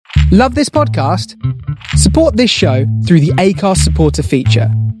Love this podcast? Support this show through the Acast supporter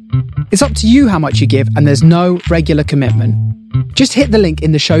feature. It's up to you how much you give, and there's no regular commitment. Just hit the link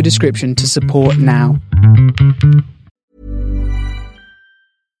in the show description to support now.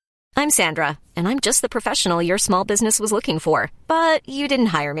 I'm Sandra, and I'm just the professional your small business was looking for. But you didn't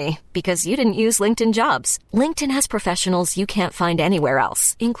hire me because you didn't use LinkedIn Jobs. LinkedIn has professionals you can't find anywhere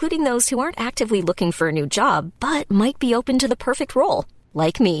else, including those who aren't actively looking for a new job, but might be open to the perfect role,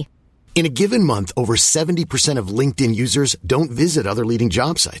 like me. In a given month, over 70% of LinkedIn users don't visit other leading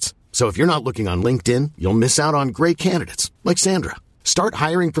job sites. So if you're not looking on LinkedIn, you'll miss out on great candidates like Sandra. Start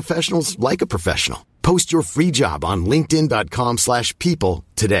hiring professionals like a professional. Post your free job on linkedin.com/people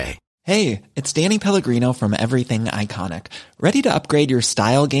today. Hey, it's Danny Pellegrino from Everything Iconic. Ready to upgrade your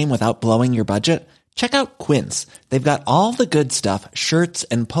style game without blowing your budget? Check out Quince. They've got all the good stuff, shirts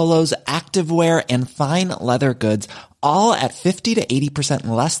and polos, activewear, and fine leather goods, all at 50 to 80%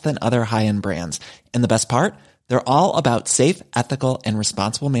 less than other high-end brands. And the best part? They're all about safe, ethical, and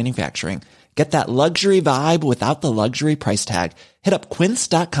responsible manufacturing. Get that luxury vibe without the luxury price tag. Hit up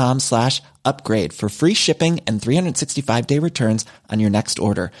quince.com/upgrade for free shipping and 365-day returns on your next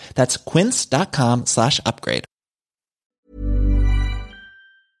order. That's quince.com/upgrade.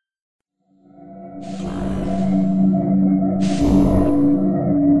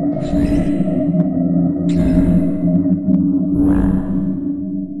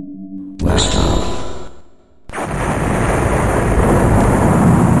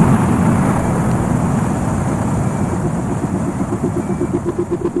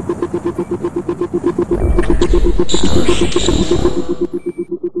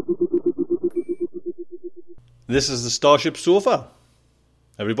 This is the Starship Sofa.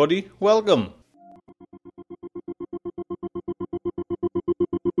 Everybody, welcome.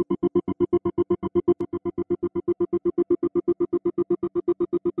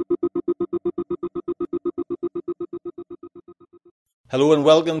 Hello and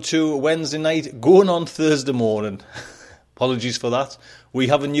welcome to Wednesday night, going on Thursday morning. Apologies for that. We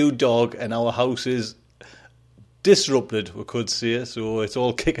have a new dog and our house is disrupted, we could say, so it's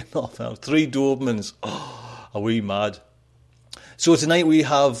all kicking off now. 3 Dobermans. Are we mad? So tonight we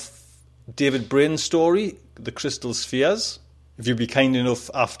have David Brain's story, The Crystal Spheres. If you'd be kind enough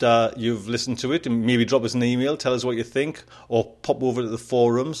after you've listened to it, and maybe drop us an email, tell us what you think, or pop over to the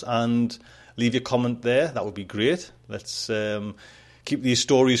forums and leave your comment there, that would be great. Let's keep these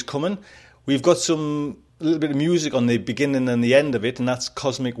stories coming. We've got a little bit of music on the beginning and the end of it, and that's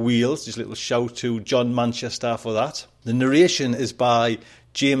Cosmic Wheels. Just a little shout to John Manchester for that. The narration is by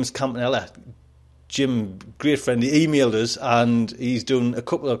James Campanella. Jim, great friend, he emailed us and he's done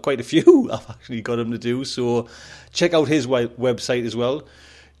quite a few I've actually got him to do, so check out his website as well.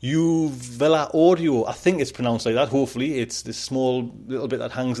 Uvela Audio, I think it's pronounced like that, hopefully. It's this small little bit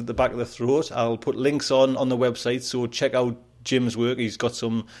that hangs at the back of the throat. I'll put links on the website, so check out Jim's work. He's got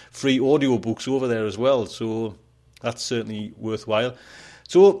some free audio books over there as well, so that's certainly worthwhile.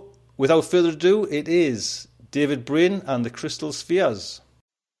 So without further ado, it is David Brain and the Crystal Spheres.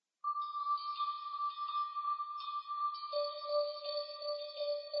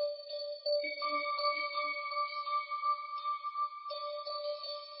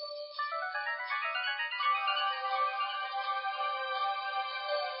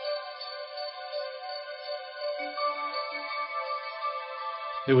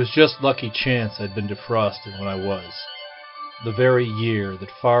 It was just lucky chance I'd been defrosted when I was. The very year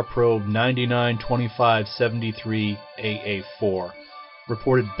that Far Probe 992573 AA4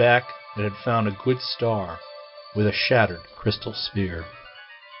 reported back that it had found a good star with a shattered crystal sphere.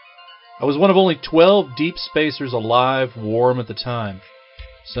 I was one of only 12 deep spacers alive, warm at the time,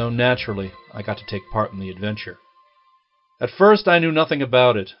 so naturally I got to take part in the adventure. At first I knew nothing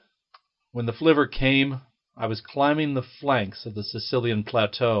about it. When the flivver came, I was climbing the flanks of the Sicilian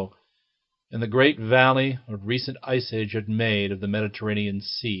plateau, in the great valley a recent ice age had made of the Mediterranean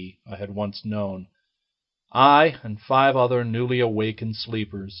Sea I had once known. I and 5 other newly awakened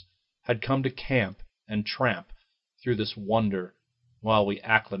sleepers had come to camp and tramp through this wonder while we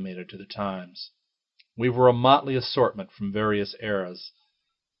acclimated to the times. We were a motley assortment from various eras,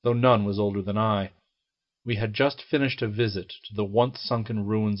 though none was older than I. We had just finished a visit to the once-sunken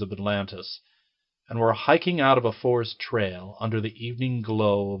ruins of Atlantis, and were hiking out of a forest trail under the evening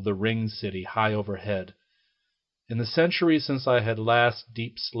glow of the ring city high overhead. In the century since I had last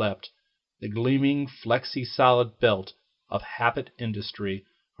deep slept, the gleaming, flexi-solid belt of Happet industry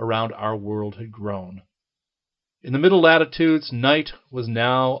around our world had grown. In the middle latitudes, night was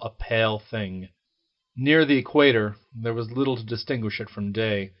now a pale thing. Near the equator, there was little to distinguish it from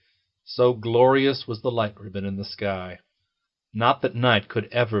day, so glorious was the light ribbon in the sky. Not that night could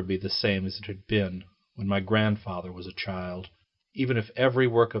ever be the same as it had been when my grandfather was a child, even if every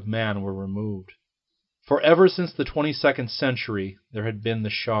work of man were removed. For ever since the 22nd century there had been the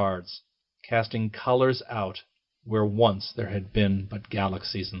shards, casting colors out where once there had been but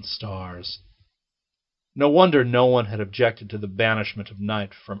galaxies and stars. No wonder no one had objected to the banishment of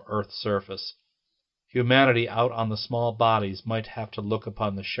night from Earth's surface. Humanity out on the small bodies might have to look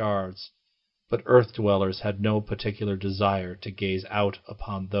upon the shards, but Earth-dwellers had no particular desire to gaze out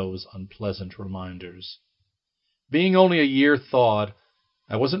upon those unpleasant reminders. Being only a year thawed,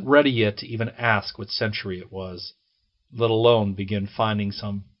 I wasn't ready yet to even ask what century it was, let alone begin finding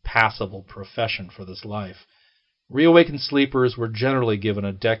some passable profession for this life. Reawakened sleepers were generally given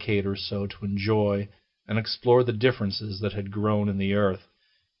a decade or so to enjoy and explore the differences that had grown in the Earth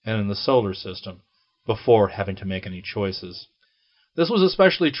and in the solar system before having to make any choices. This was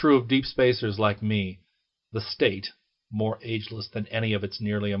especially true of deep spacers like me. The state, more ageless than any of its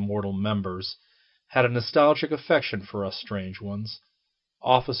nearly immortal members, had a nostalgic affection for us strange ones,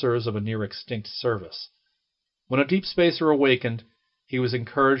 officers of a near-extinct service. When a deep spacer awakened, he was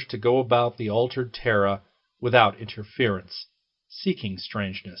encouraged to go about the altered Terra without interference, seeking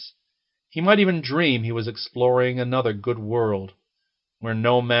strangeness. He might even dream he was exploring another good world, where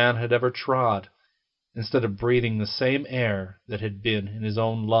no man had ever trod, instead of breathing the same air that had been in his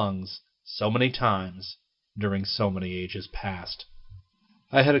own lungs so many times during so many ages past.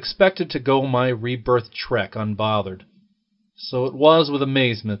 I had expected to go my rebirth trek unbothered. So it was with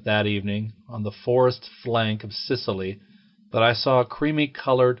amazement that evening, on the forest flank of Sicily, that I saw a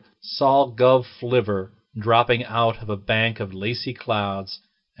creamy-colored Sol Gov flivver dropping out of a bank of lacy clouds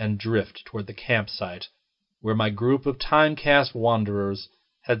and drift toward the campsite, where my group of time-cast wanderers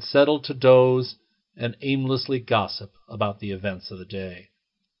had settled to doze and aimlessly gossip about the events of the day.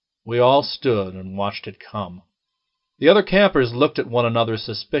 We all stood and watched it come. The other campers looked at one another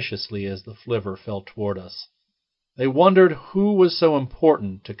suspiciously as the flivver fell toward us. They wondered who was so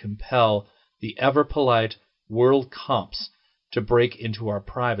important to compel the ever-polite world comps to break into our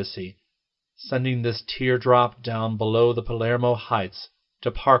privacy, sending this teardrop down below the Palermo Heights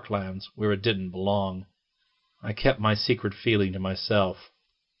to parklands where it didn't belong. I kept my secret feeling to myself.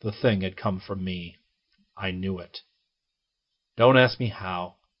 The thing had come from me. I knew it. Don't ask me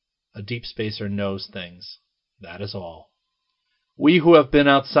how. A deep spacer knows things. That is all. We who have been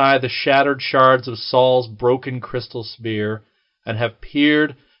outside the shattered shards of Sol's broken crystal sphere and have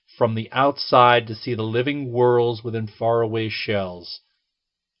peered from the outside to see the living worlds within faraway shells,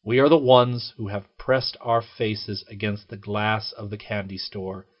 we are the ones who have pressed our faces against the glass of the candy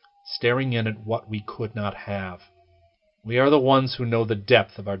store, staring in at what we could not have. We are the ones who know the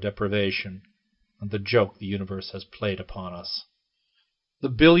depth of our deprivation and the joke the universe has played upon us. The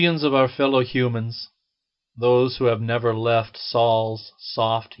billions of our fellow humans, those who have never left Sol's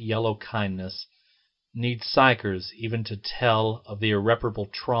soft yellow kindness, need psychers even to tell of the irreparable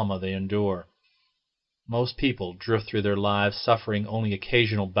trauma they endure. Most people drift through their lives suffering only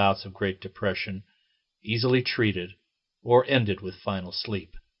occasional bouts of Great Depression, easily treated, or ended with final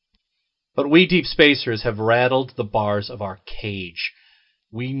sleep. But we deep spacers have rattled the bars of our cage.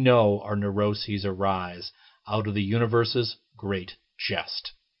 We know our neuroses arise out of the universe's great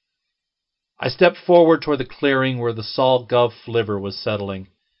jest. I stepped forward toward the clearing where the Sol Gov flivver was settling.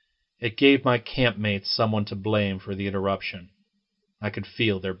 It gave my campmates someone to blame for the interruption. I could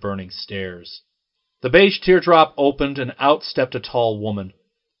feel their burning stares. The beige teardrop opened, and out stepped a tall woman.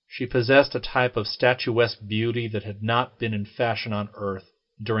 She possessed a type of statuesque beauty that had not been in fashion on Earth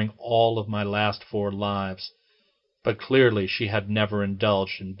during all of my last 4 lives, but clearly she had never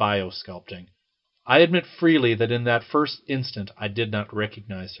indulged in biosculpting. I admit freely that in that first instant I did not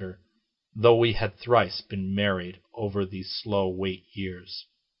recognize her, though we had thrice been married over these slow wait years.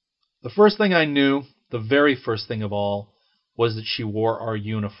 The first thing I knew, the very first thing of all, was that she wore our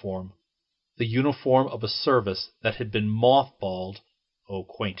uniform, the uniform of a service that had been mothballed, oh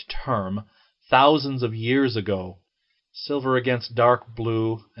quaint term, thousands of years ago, silver against dark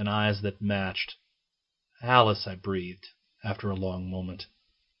blue and eyes that matched. Alice, I breathed, after a long moment.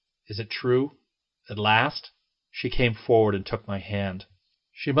 Is it true? At last? She came forward and took my hand.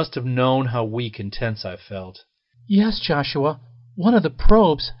 She must have known how weak and tense I felt. Yes, Joshua. One of the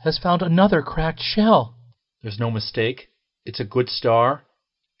probes has found another cracked shell. There's no mistake? It's a good star?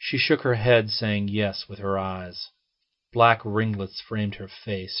 She shook her head, saying yes with her eyes. Black ringlets framed her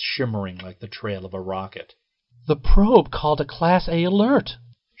face, shimmering like the trail of a rocket. The probe called a Class A alert.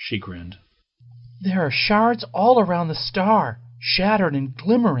 She grinned. There are shards all around the star, shattered and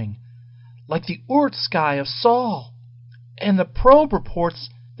glimmering, like the Oort sky of Sol. And the probe reports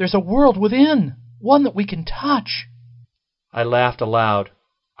there's a world within, one that we can touch. I laughed aloud.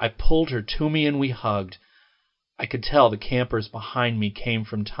 I pulled her to me and we hugged. I could tell the campers behind me came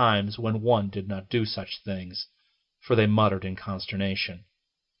from times when one did not do such things, for they muttered in consternation.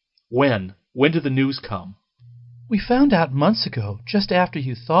 When did the news come? We found out months ago, just after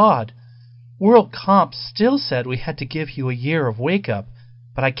you thawed. World Comp still said we had to give you a year of wake-up,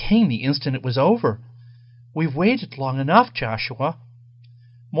 but I came the instant it was over. We've waited long enough, Joshua.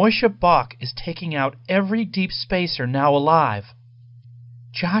 Moishe Bach is taking out every deep spacer now alive.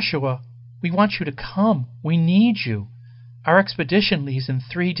 Joshua, we want you to come. We need you. Our expedition leaves in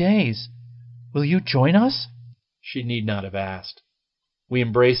 3 days. Will you join us? She need not have asked. We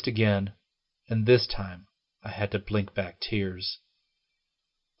embraced again, and this time I had to blink back tears.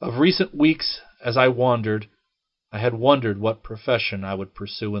 Of recent weeks, as I wandered, I had wondered what profession I would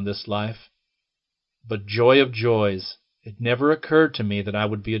pursue in this life. But joy of joys, it never occurred to me that I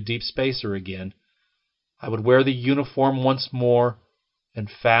would be a deep spacer again. I would wear the uniform once more and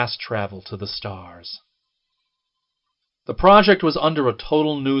fast travel to the stars. The project was under a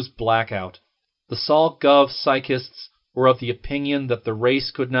total news blackout. The SolGov psychists were of the opinion that the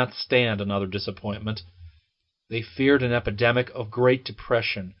race could not stand another disappointment. They feared an epidemic of Great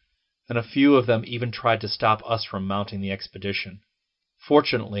Depression, and a few of them even tried to stop us from mounting the expedition.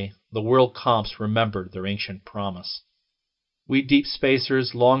 Fortunately, the World Comps remembered their ancient promise. We deep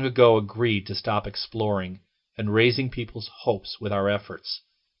spacers long ago agreed to stop exploring and raising people's hopes with our efforts.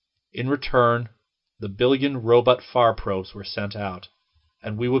 In return, the billion robot FAR probes were sent out,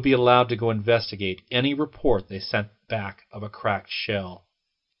 and we would be allowed to go investigate any report they sent back of a cracked shell.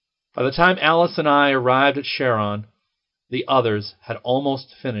 By the time Alice and I arrived at Charon, the others had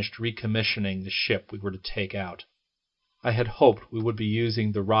almost finished recommissioning the ship we were to take out. I had hoped we would be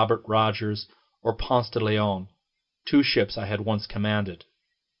using the Robert Rogers or Ponce de Leon, 2 ships I had once commanded.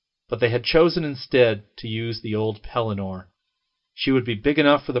 But they had chosen instead to use the old Pellinor. She would be big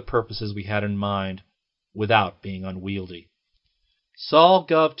enough for the purposes we had in mind, without being unwieldy.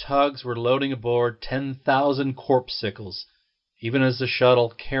 SolGov tugs were loading aboard 10,000 corpsicles, even as the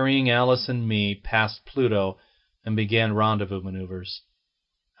shuttle carrying Alice and me passed Pluto and began rendezvous maneuvers.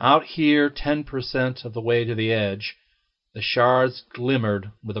 Out here, 10% of the way to the edge, the shards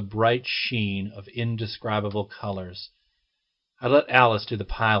glimmered with a bright sheen of indescribable colors. I let Alice do the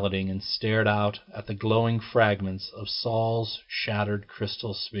piloting and stared out at the glowing fragments of Sol's shattered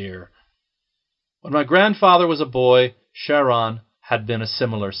crystal sphere. When my grandfather was a boy, Charon had been a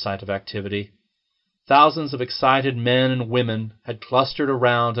similar site of activity. Thousands of excited men and women had clustered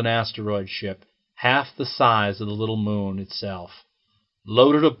around an asteroid ship, half the size of the little moon itself,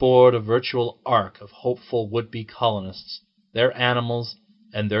 loaded aboard a virtual ark of hopeful would-be colonists, their animals,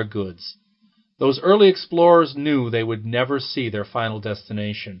 and their goods. Those early explorers knew they would never see their final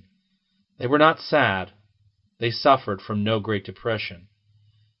destination. They were not sad. They suffered from no Great Depression.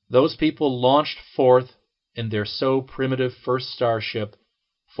 Those people launched forth in their so primitive first starship,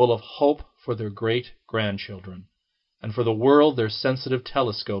 full of hope for their great-grandchildren, and for the world their sensitive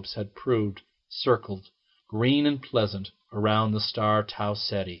telescopes had proved circled, green and pleasant, around the star Tau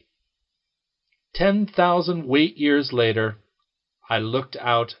Ceti. 10,000 wait years later, I looked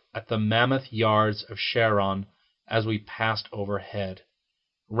out at the mammoth yards of Charon as we passed overhead.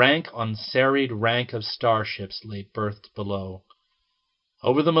 Rank on serried rank of starships lay berthed below.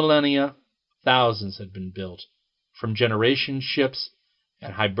 Over the millennia, thousands had been built, from generation ships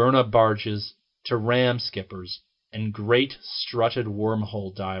and Hiberna barges to ram skippers and great strutted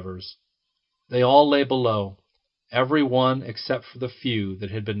wormhole divers. They all lay below, every one except for the few that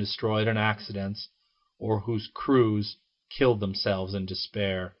had been destroyed in accidents or whose crews killed themselves in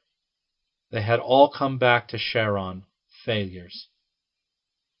despair. They had all come back to Charon, failures.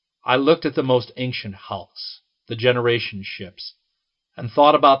 I looked at the most ancient hulks, the generation ships, and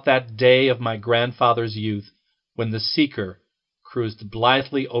thought about that day of my grandfather's youth when the Seeker cruised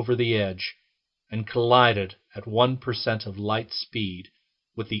blithely over the edge and collided at 1% of light speed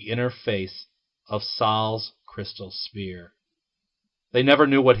with the inner face of Sol's crystal sphere. They never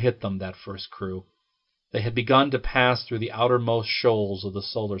knew what hit them, that first crew. They had begun to pass through the outermost shoals of the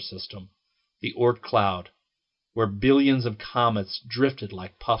solar system, the Oort cloud, where billions of comets drifted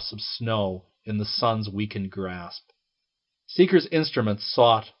like puffs of snow in the sun's weakened grasp. Seeker's instruments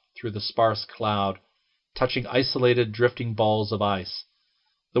sought through the sparse cloud, touching isolated drifting balls of ice.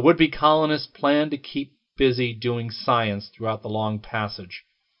 The would-be colonists planned to keep busy doing science throughout the long passage.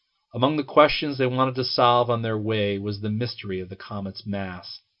 Among the questions they wanted to solve on their way was the mystery of the comet's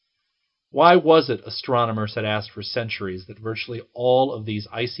mass. Why was it, astronomers had asked for centuries, that virtually all of these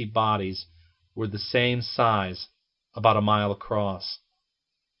icy bodies were the same size, about a mile across?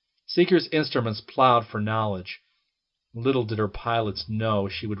 Seeker's instruments plowed for knowledge. Little did her pilots know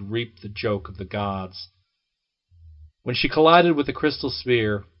she would reap the joke of the gods. When she collided with the crystal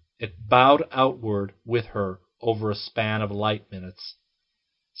sphere, it bowed outward with her over a span of light minutes.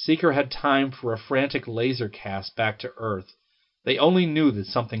 Seeker had time for a frantic laser cast back to Earth. They only knew that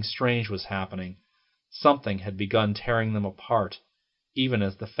something strange was happening. Something had begun tearing them apart, even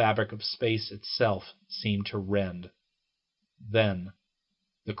as the fabric of space itself seemed to rend. Then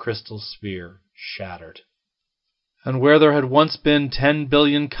the crystal sphere shattered. And where there had once been 10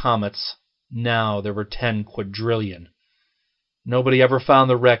 billion comets, now there were 10 quadrillion. Nobody ever found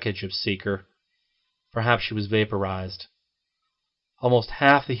the wreckage of Seeker. Perhaps she was vaporized. Almost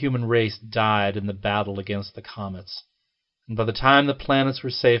half the human race died in the battle against the comets, and by the time the planets were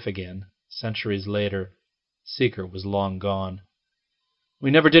safe again, centuries later, Seeker was long gone.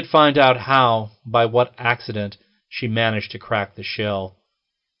 We never did find out how, by what accident, she managed to crack the shell.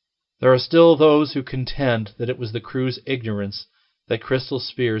 There are still those who contend that it was the crew's ignorance that crystal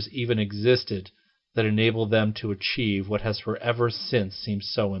spheres even existed that enabled them to achieve what has forever since seemed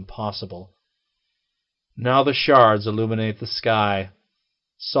so impossible. Now the shards illuminate the sky.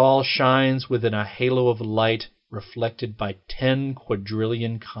 Sol shines within a halo of light reflected by 10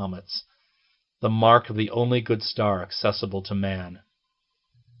 quadrillion comets, the mark of the only good star accessible to man.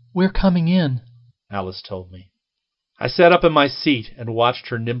 "We're coming in," Alice told me. I sat up in my seat and watched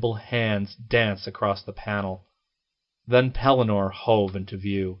her nimble hands dance across the panel. Then Pellinor hove into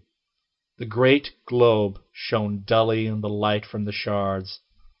view. The great globe shone dully in the light from the shards.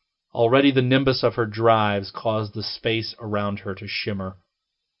 Already the nimbus of her drives caused the space around her to shimmer.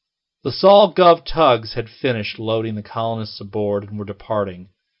 The Sol Gov tugs had finished loading the colonists aboard and were departing.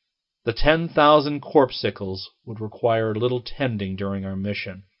 The 10,000 corpuscles would require little tending during our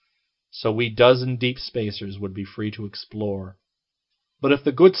mission, so we dozen deep spacers would be free to explore. But if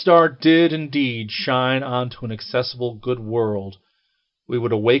the good star did indeed shine onto an accessible good world, we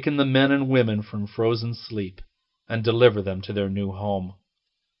would awaken the men and women from frozen sleep and deliver them to their new home.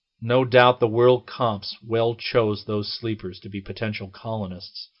 No doubt the world comps well chose those sleepers to be potential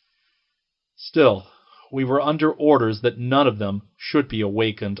colonists. Still, we were under orders that none of them should be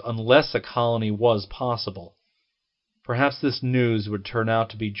awakened unless a colony was possible. Perhaps this news would turn out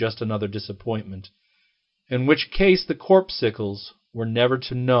to be just another disappointment, in which case the corpuscles were never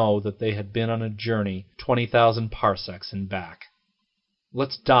to know that they had been on a journey 20,000 parsecs and back.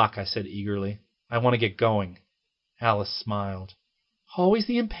 "Let's dock," I said eagerly. "I want to get going." Alice smiled. "Always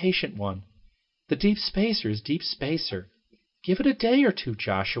the impatient one. The deep spacer's deep spacer. Give it a day or two,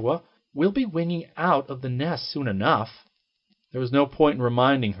 Joshua. We'll be winging out of the nest soon enough." There was no point in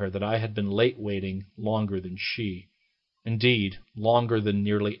reminding her that I had been late waiting longer than she. Indeed, longer than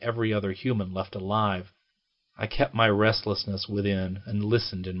nearly every other human left alive. I kept my restlessness within and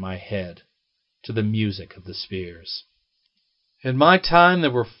listened in my head to the music of the spheres. In my time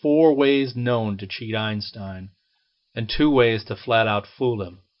there were 4 ways known to cheat Einstein, and 2 ways to flat-out fool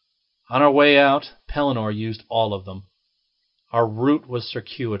him. On our way out, Pellinor used all of them. Our route was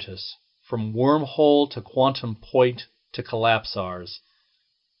circuitous, from wormhole to quantum point to collapsars.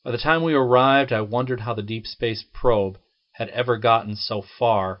 By the time we arrived, I wondered how the deep space probe had ever gotten so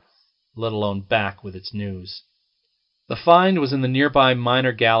far, let alone back with its news. The find was in the nearby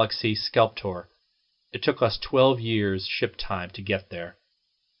minor galaxy Sculptor. It took us 12 years ship time to get there.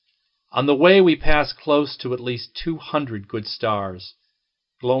 On the way we passed close to at least 200 good stars,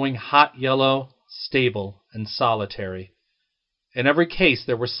 glowing hot yellow, stable, and solitary. In every case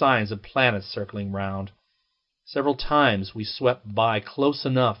there were signs of planets circling round. Several times we swept by close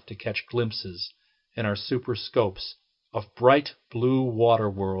enough to catch glimpses in our superscopes of bright blue water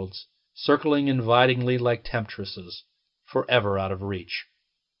worlds circling invitingly like temptresses, forever out of reach.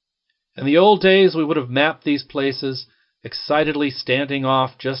 In the old days we would have mapped these places, excitedly standing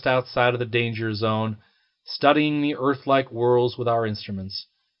off just outside of the danger zone, studying the Earth-like worlds with our instruments.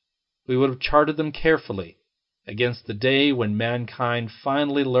 We would have charted them carefully against the day when mankind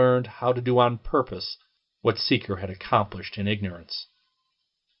finally learned how to do on purpose what Seeker had accomplished in ignorance.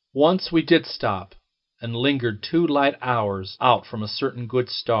 Once we did stop and lingered 2 light hours out from a certain good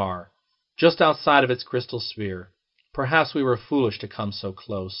star, just outside of its crystal sphere. Perhaps we were foolish to come so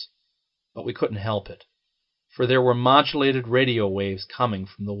close, but we couldn't help it, for there were modulated radio waves coming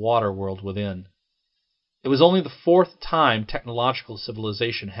from the water world within. It was only the 4th time technological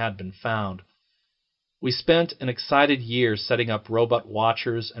civilization had been found. We spent an excited year setting up robot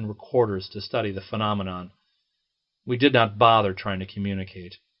watchers and recorders to study the phenomenon. We did not bother trying to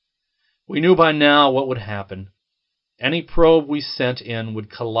communicate. We knew by now what would happen. Any probe we sent in would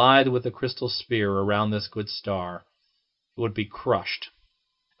collide with the crystal sphere around this good star. It would be crushed,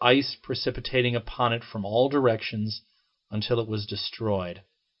 ice precipitating upon it from all directions, until it was destroyed,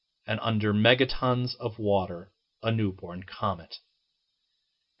 and under megatons of water, a newborn comet.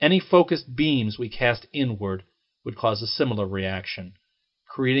 Any focused beams we cast inward would cause a similar reaction,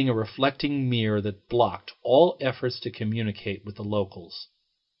 creating a reflecting mirror that blocked all efforts to communicate with the locals.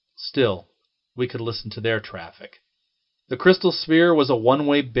 Still, we could listen to their traffic. The crystal sphere was a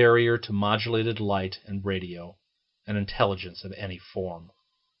one-way barrier to modulated light and radio, and intelligence of any form.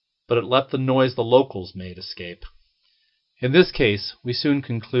 But it let the noise the locals made escape. In this case, we soon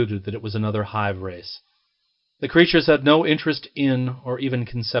concluded that it was another hive race. The creatures had no interest in or even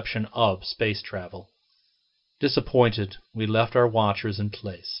conception of space travel. Disappointed, we left our watchers in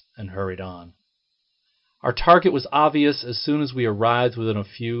place and hurried on. Our target was obvious as soon as we arrived within a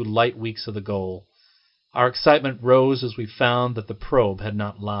few light weeks of the goal. Our excitement rose as we found that the probe had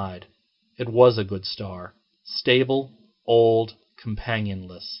not lied. It was a good star, stable, old,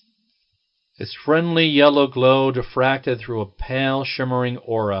 companionless. Its friendly yellow glow diffracted through a pale, shimmering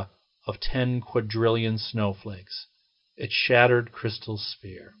aura of 10 quadrillion snowflakes. Its shattered crystal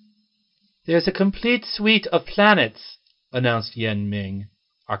sphere. "There's a complete suite of planets," announced Yen Ming,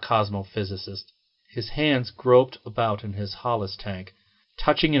 our cosmophysicist. His hands groped about in his Hollis tank,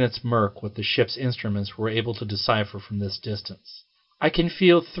 touching in its murk what the ship's instruments were able to decipher from this distance. "I can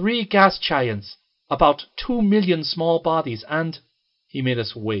feel 3 gas giants, about 2 million small bodies, and—" He made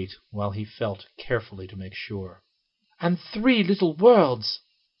us wait while he felt carefully to make sure. "And 3 little worlds!"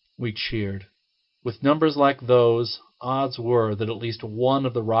 We cheered. With numbers like those, odds were that at least one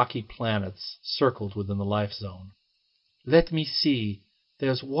of the rocky planets circled within the life zone. "Let me see.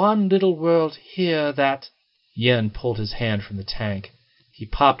 There's one little world here that—" Yen pulled his hand from the tank. He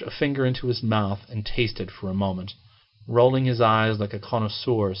popped a finger into his mouth and tasted for a moment, rolling his eyes like a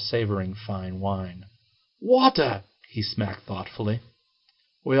connoisseur savoring fine wine. "Water!" he smacked thoughtfully.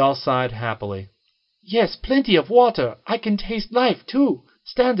 We all sighed happily. "Yes, plenty of water. I can taste life, too.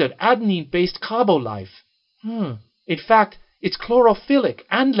 Standard adenine-based carbo-life. In fact, it's chlorophyllc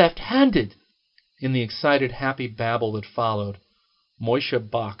and left-handed." In the excited, happy babble that followed, Moishe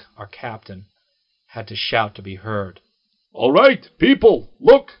Bach, our captain, had to shout to be heard. "All right, people,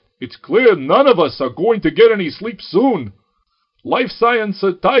 look! It's clear none of us are going to get any sleep soon. Life Science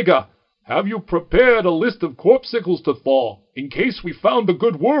Taiga, have you prepared a list of corpuscles to thaw, in case we found a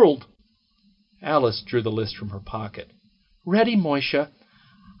good world?" Alice drew the list from her pocket. "Ready, Moishe.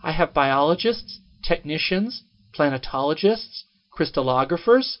 I have biologists, technicians, planetologists,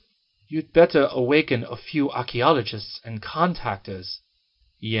 crystallographers." "You'd better awaken a few archaeologists and contactors,"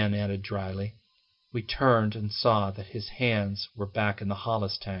 Yen added dryly. We turned and saw that his hands were back in the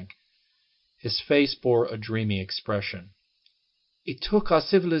Hollis tank. His face bore a dreamy expression. "It took our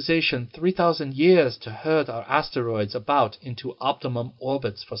civilization 3,000 years to herd our asteroids about into optimum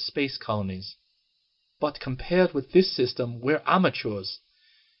orbits for space colonies. But compared with this system, we're amateurs.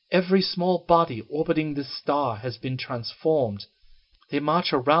 Every small body orbiting this star has been transformed. They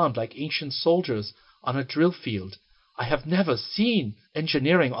march around like ancient soldiers on a drill field. I have never seen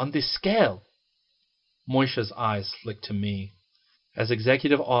engineering on this scale." Moishe's eyes flicked to me. As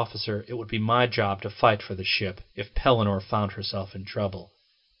executive officer, it would be my job to fight for the ship if Pellinor found herself in trouble,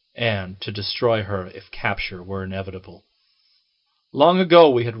 and to destroy her if capture were inevitable. Long ago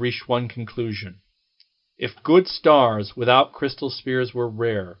we had reached one conclusion. If good stars without crystal spheres were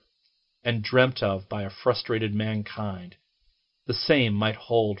rare, and dreamt of by a frustrated mankind, the same might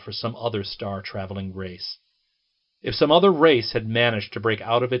hold for some other star-traveling race. If some other race had managed to break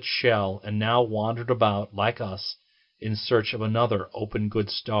out of its shell and now wandered about, like us, in search of another open good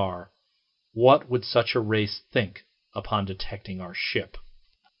star, what would such a race think upon detecting our ship?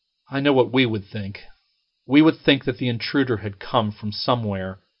 I know what we would think. We would think that the intruder had come from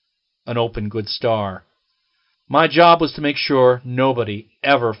somewhere, an open good star. My job was to make sure nobody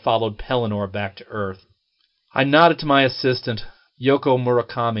ever followed Pellinor back to Earth. I nodded to my assistant, Yoko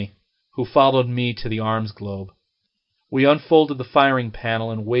Murakami, who followed me to the arms globe. We unfolded the firing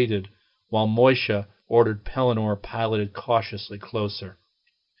panel and waited while Moishe ordered Pellinor piloted cautiously closer.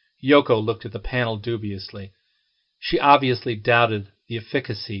 Yoko looked at the panel dubiously. She obviously doubted the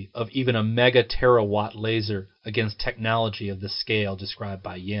efficacy of even a mega-terawatt laser against technology of the scale described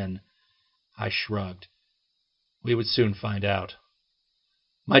by Yen. I shrugged. We would soon find out.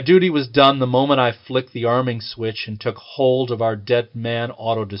 My duty was done the moment I flicked the arming switch and took hold of our dead man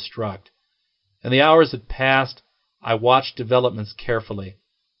auto-destruct. In the hours that passed, I watched developments carefully,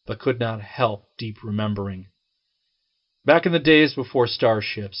 but could not help deep remembering. Back in the days before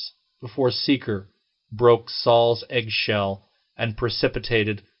starships, before Seeker broke Sol's eggshell and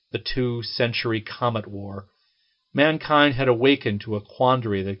precipitated the 2-century Comet War, Mankind had awakened to a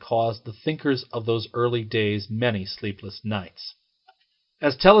quandary that caused the thinkers of those early days many sleepless nights.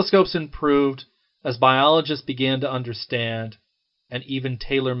 As telescopes improved, as biologists began to understand, and even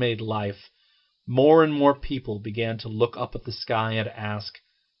tailor-made life, more and more people began to look up at the sky and ask,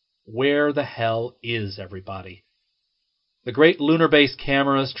 where the hell is everybody? The great lunar-based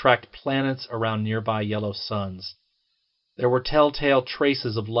cameras tracked planets around nearby yellow suns. There were telltale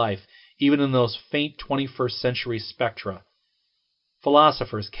traces of life, even in those faint 21st century spectra.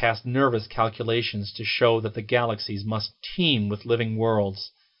 Philosophers cast nervous calculations to show that the galaxies must teem with living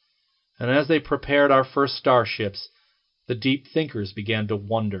worlds. And as they prepared our first starships, the deep thinkers began to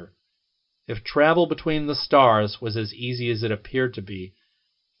wonder. If travel between the stars was as easy as it appeared to be,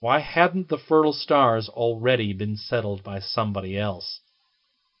 why hadn't the fertile stars already been settled by somebody else?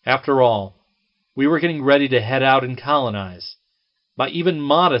 After all, we were getting ready to head out and colonize. By even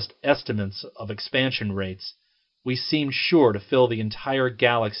modest estimates of expansion rates, we seemed sure to fill the entire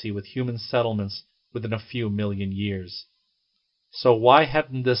galaxy with human settlements within a few million years. So why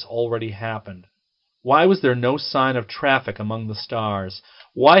hadn't this already happened? Why was there no sign of traffic among the stars?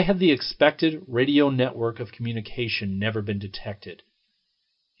 Why had the expected radio network of communication never been detected?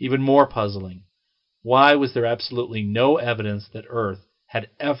 Even more puzzling, why was there absolutely no evidence that Earth had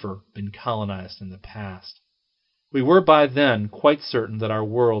ever been colonized in the past? We were by then quite certain that our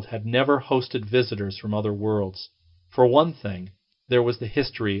world had never hosted visitors from other worlds. For one thing, there was the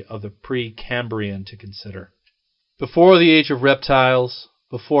history of the pre-Cambrian to consider. Before the age of reptiles,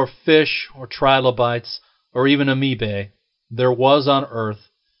 before fish or trilobites or even amoebae, there was on Earth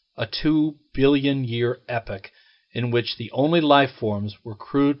a 2 billion-year epoch in which the only life forms were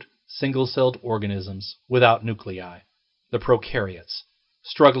crude single-celled organisms without nuclei, the prokaryotes,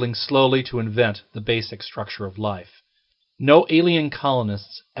 struggling slowly to invent the basic structure of life. No alien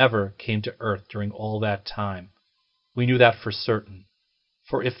colonists ever came to Earth during all that time. We knew that for certain,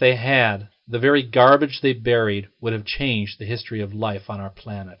 for if they had, the very garbage they buried would have changed the history of life on our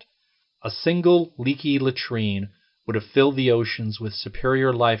planet. A single leaky latrine would have filled the oceans with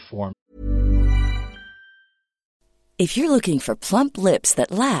superior life forms. If you're looking for plump lips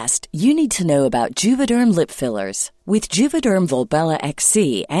that last, you need to know about Juvederm lip fillers. With Juvederm Volbella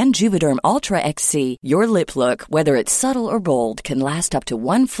XC and Juvederm Ultra XC, your lip look, whether it's subtle or bold, can last up to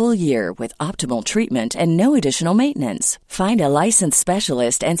 1 full year with optimal treatment and no additional maintenance. Find a licensed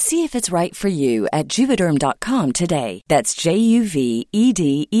specialist and see if it's right for you at Juvederm.com today. That's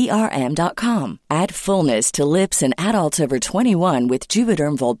JUVEDERM.com. Add fullness to lips in adults over 21 with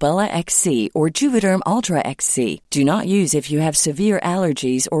Juvederm Volbella XC or Juvederm Ultra XC. Do not use if you have severe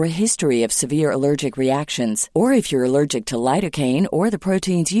allergies or a history of severe allergic reactions, or if you're allergic to lidocaine or the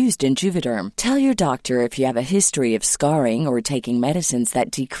proteins used in Juvederm. Tell your doctor if you have a history of scarring or taking medicines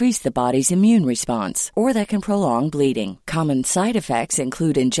that decrease the body's immune response or that can prolong bleeding. Common side effects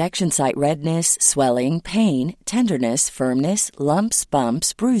include injection site redness, swelling, pain, tenderness, firmness, lumps,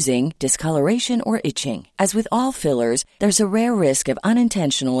 bumps, bruising, discoloration, or itching. As with all fillers, there's a rare risk of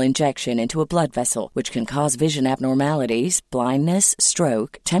unintentional injection into a blood vessel, which can cause vision abnormalities, blindness,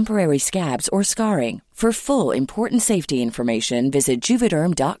 stroke, temporary scabs, or scarring. For full, important safety information, visit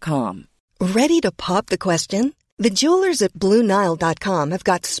Juvederm.com. Ready to pop the question? The jewelers at BlueNile.com have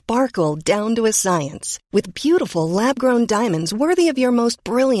got sparkle down to a science with beautiful lab-grown diamonds worthy of your most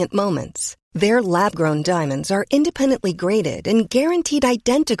brilliant moments. Their lab-grown diamonds are independently graded and guaranteed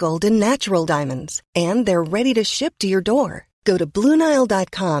identical to natural diamonds, and they're ready to ship to your door. Go to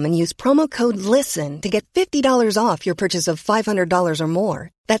BlueNile.com and use promo code LISTEN to get $50 off your purchase of $500 or more.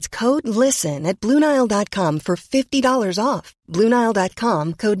 That's code LISTEN at BlueNile.com for $50 off.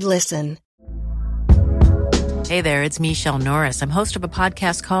 BlueNile.com, code LISTEN. Hey there, it's Michelle Norris. I'm host of a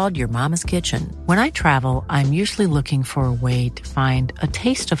podcast called Your Mama's Kitchen. When I travel, I'm usually looking for a way to find a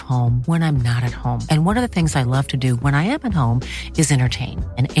taste of home when I'm not at home. And one of the things I love to do when I am at home is entertain.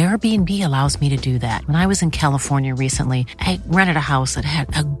 And Airbnb allows me to do that. When I was in California recently, I rented a house that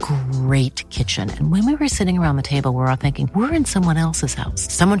had a great kitchen. And when we were sitting around the table, we're all thinking, we're in someone else's house.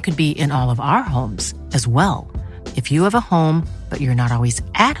 Someone could be in all of our homes as well. If you have a home, but you're not always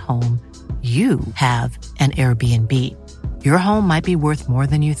at home, you have an Airbnb. Your home might be worth more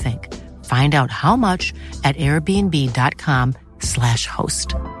than you think. Find out how much at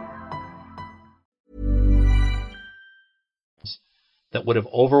airbnb.com/host. That would have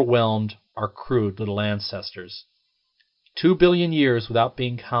overwhelmed our crude little ancestors. 2 billion years without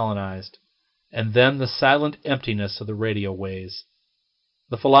being colonized, and then the silent emptiness of the radio waves.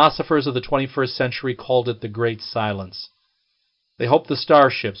 The philosophers of the 21st century called it the Great Silence. They hoped the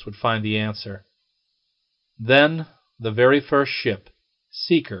starships would find the answer. Then, the very first ship,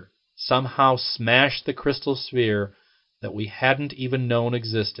 Seeker, somehow smashed the crystal sphere that we hadn't even known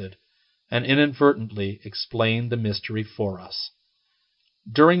existed, and inadvertently explained the mystery for us.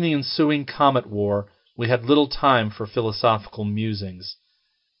 During the ensuing Comet War, we had little time for philosophical musings.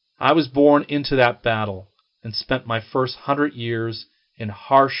 I was born into that battle, and spent my first 100 years in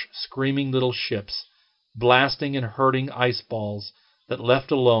harsh, screaming little ships, blasting and hurting ice balls that,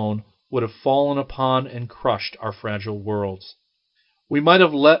 left alone, would have fallen upon and crushed our fragile worlds. We might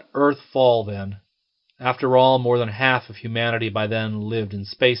have let Earth fall then. After all, more than half of humanity by then lived in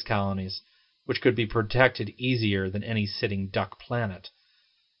space colonies, which could be protected easier than any sitting duck planet.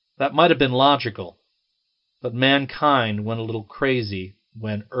 That might have been logical, but mankind went a little crazy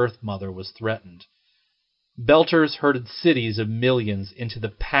when Earth Mother was threatened. Belters herded cities of millions into the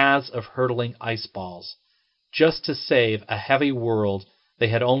paths of hurtling ice balls, just to save a heavy world they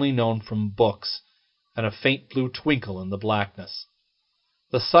had only known from books and a faint blue twinkle in the blackness.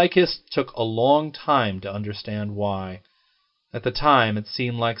 The psychists took a long time to understand why. At the time, it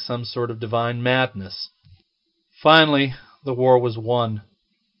seemed like some sort of divine madness. Finally, the war was won.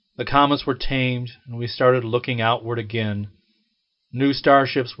 The comets were tamed, and we started looking outward again. New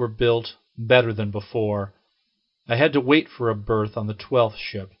starships were built, better than before. I had to wait for a berth on the 12th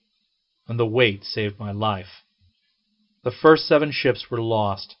ship, and the wait saved my life. The first 7 ships were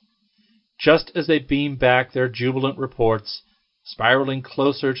lost. Just as they beamed back their jubilant reports, spiraling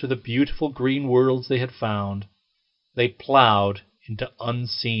closer to the beautiful green worlds they had found, they plowed into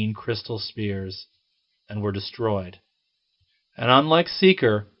unseen crystal spheres and were destroyed. And unlike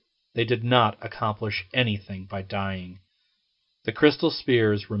Seeker, they did not accomplish anything by dying. The crystal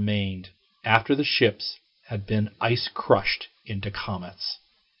spheres remained after the ships had been ice-crushed into comets.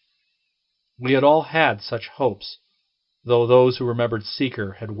 We had all had such hopes, though those who remembered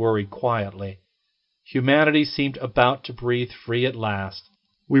Seeker had worried quietly. Humanity seemed about to breathe free at last.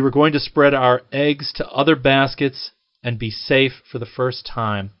 We were going to spread our eggs to other baskets and be safe for the first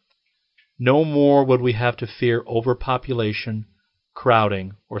time. No more would we have to fear overpopulation,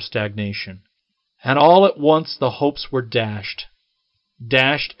 crowding, or stagnation. And all at once the hopes were dashed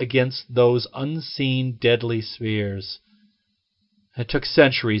against those unseen deadly spheres. It took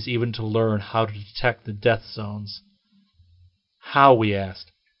centuries even to learn how to detect the death zones. How, we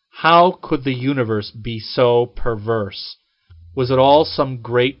asked, how could the universe be so perverse? Was it all some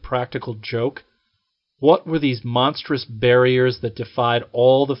great practical joke? What were these monstrous barriers that defied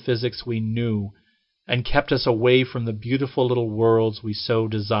all the physics we knew and kept us away from the beautiful little worlds we so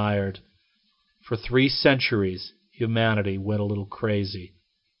desired? For 3 centuries, humanity went a little crazy.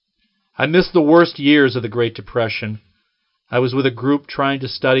 I missed the worst years of the Great Depression. I was with a group trying to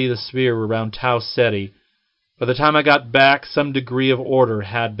study the sphere around Tau Ceti. By the time I got back, some degree of order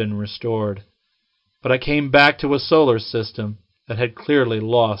had been restored. But I came back to a solar system that had clearly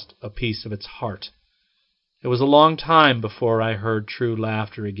lost a piece of its heart. It was a long time before I heard true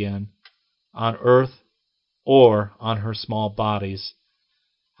laughter again, on Earth or on her small bodies.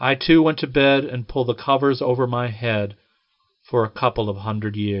 I too went to bed and pulled the covers over my head for a couple of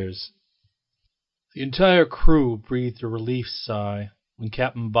 100 years. The entire crew breathed a relief sigh when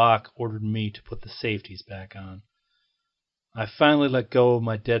Captain Bach ordered me to put the safeties back on. I finally let go of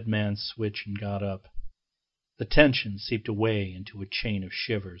my dead man's switch and got up. The tension seeped away into a chain of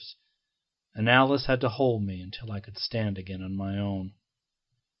shivers, and Alice had to hold me until I could stand again on my own.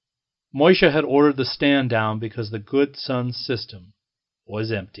 Moisha had ordered the stand down because the Good Sun system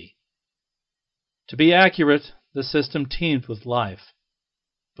was empty. To be accurate, the system teemed with life,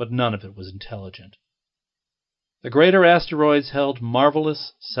 but none of it was intelligent. The greater asteroids held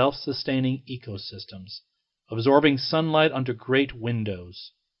marvelous, self-sustaining ecosystems, absorbing sunlight under great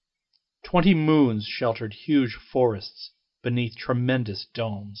windows. 20 moons sheltered huge forests beneath tremendous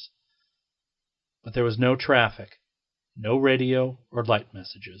domes. But there was no traffic, no radio or light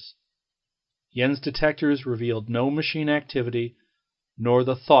messages. Yen's detectors revealed no machine activity, nor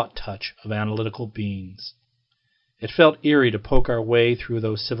the thought touch of analytical beings. It felt eerie to poke our way through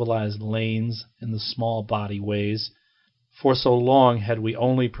those civilized lanes in the small body ways. For so long had we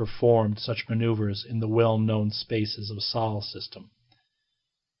only performed such maneuvers in the well-known spaces of Sol system.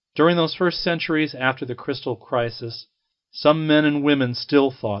 During those first centuries after the Crystal Crisis, some men and women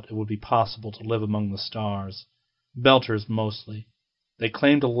still thought it would be possible to live among the stars. Belters mostly. They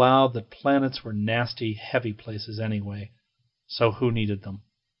claimed aloud that planets were nasty, heavy places anyway, so who needed them?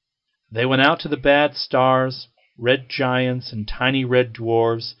 They went out to the bad stars, red giants and tiny red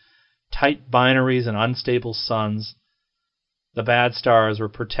dwarves, tight binaries and unstable suns. The bad stars were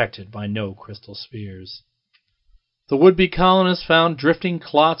protected by no crystal spheres. The would-be colonists found drifting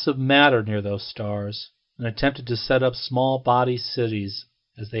clots of matter near those stars and attempted to set up small body cities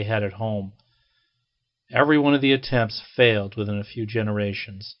as they had at home. Every one of the attempts failed within a few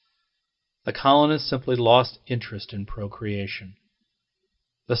generations. The colonists simply lost interest in procreation.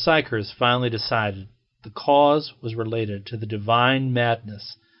 The Psychers finally decided the cause was related to the divine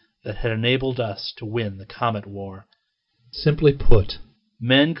madness that had enabled us to win the Comet War. Simply put,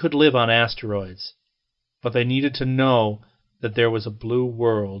 men could live on asteroids, but they needed to know that there was a blue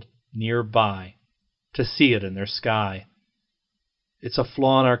world nearby, to see it in their sky. It's a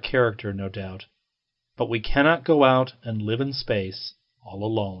flaw in our character, no doubt, but we cannot go out and live in space all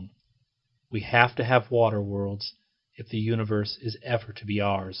alone. We have to have water worlds if the universe is ever to be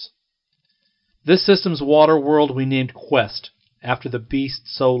ours. This system's water world we named Quest, after the beast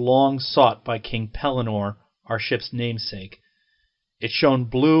so long sought by King Pellinor, our ship's namesake. It shone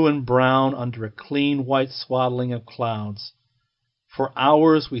blue and brown under a clean white swaddling of clouds. For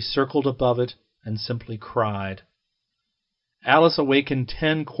hours we circled above it and simply cried. Alice awakened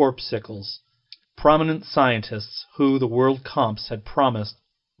 10 corpuscles, prominent scientists who the World Comps had promised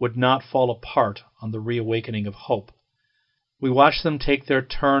would not fall apart on the reawakening of hope. We watched them take their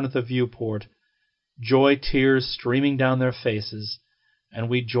turn at the viewport, joy tears streaming down their faces, and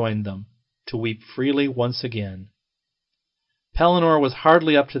we joined them to weep freely once again. Pellinor was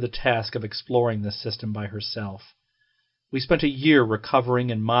hardly up to the task of exploring this system by herself. We spent a year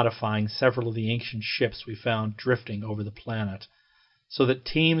recovering and modifying several of the ancient ships we found drifting over the planet, so that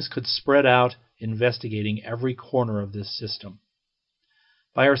teams could spread out investigating every corner of this system.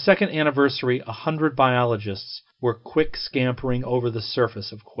 By our second anniversary, 100 biologists were quick scampering over the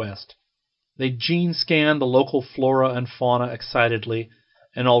surface of Quest. They gene-scanned the local flora and fauna excitedly,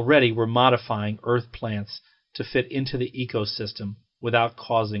 and already were modifying Earth plants to fit into the ecosystem without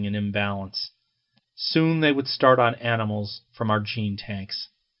causing an imbalance. Soon they would start on animals from our gene tanks.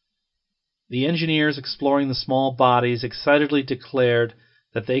 The engineers exploring the small bodies excitedly declared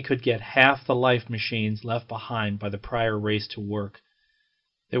that they could get half the life machines left behind by the prior race to work.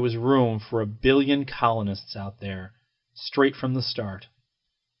 There was room for 1 billion colonists out there, straight from the start.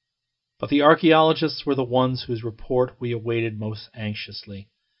 But the archaeologists were the ones whose report we awaited most anxiously.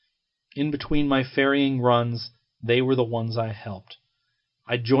 In between my ferrying runs, they were the ones I helped.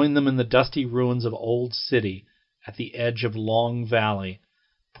 I joined them in the dusty ruins of Old City at the edge of Long Valley,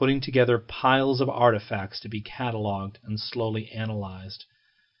 putting together piles of artifacts to be catalogued and slowly analyzed.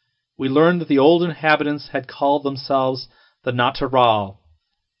 We learned that the old inhabitants had called themselves the Natural.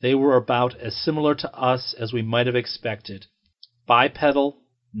 They were about as similar to us as we might have expected. Bipedal,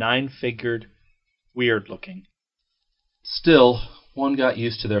 9-figured, weird-looking. Still, one got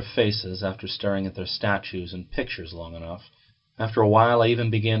used to their faces after staring at their statues and pictures long enough. After a while, I even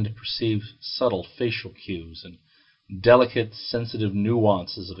began to perceive subtle facial cues and delicate, sensitive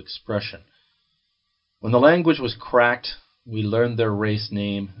nuances of expression. When the language was cracked, we learned their race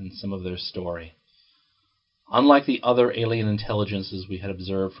name and some of their story. Unlike the other alien intelligences we had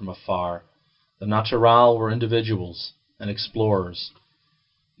observed from afar, the Natural were individuals and explorers.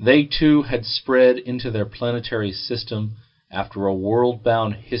 They, too, had spread into their planetary system after a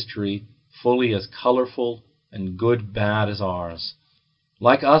world-bound history fully as colorful and good-bad as ours.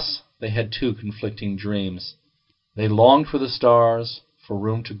 Like us, they had 2 conflicting dreams. They longed for the stars, for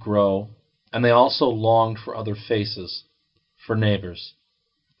room to grow, and they also longed for other faces, for neighbors.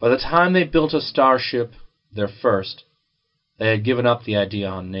 By the time they built a starship, their first, they had given up the idea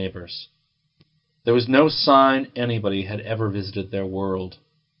on neighbors. There was no sign anybody had ever visited their world.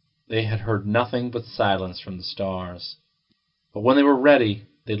 They had heard nothing but silence from the stars. But when they were ready,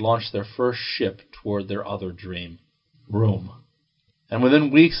 they launched their first ship toward their other dream, room. And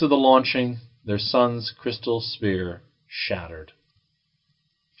within weeks of the launching, their sun's crystal sphere shattered.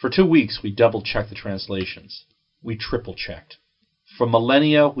 For 2 weeks we double-checked the translations. We triple-checked. For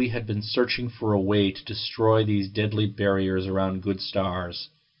millennia we had been searching for a way to destroy these deadly barriers around good stars,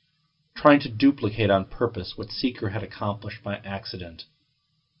 trying to duplicate on purpose what Seeker had accomplished by accident.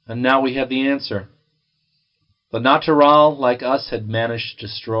 And now we had the answer. The Natural, like us, had managed to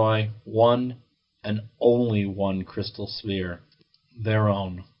destroy one and only one crystal sphere, their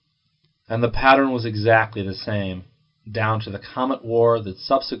own. And the pattern was exactly the same, down to the Comet War that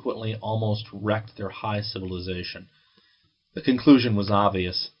subsequently almost wrecked their high civilization. The conclusion was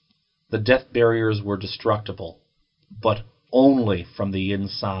obvious. The death barriers were destructible, but only from the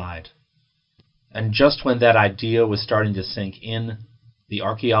inside. And just when that idea was starting to sink in, the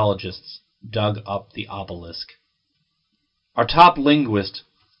archaeologists dug up the obelisk. Our top linguist,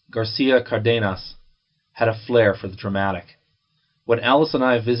 Garcia Cardenas, had a flair for the dramatic. When Alice and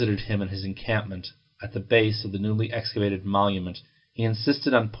I visited him in his encampment at the base of the newly excavated monument, he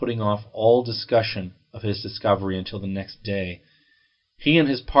insisted on putting off all discussion of his discovery until the next day. He and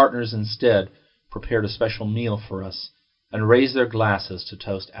his partners instead prepared a special meal for us and raised their glasses to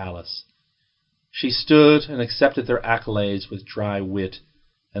toast Alice. She stood and accepted their accolades with dry wit,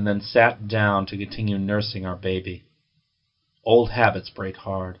 and then sat down to continue nursing our baby. Old habits break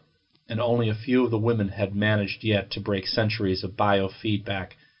hard, and only a few of the women had managed yet to break centuries of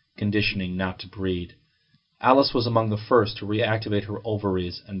biofeedback conditioning not to breed. Alice was among the first to reactivate her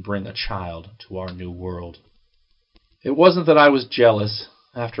ovaries and bring a child to our new world. It wasn't that I was jealous.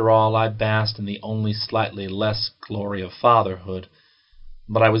 After all, I basked in the only slightly less glory of fatherhood,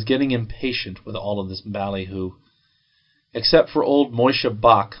 but I was getting impatient with all of this ballyhoo. Except for old Moishe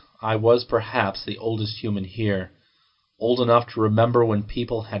Bach, I was perhaps the oldest human here, old enough to remember when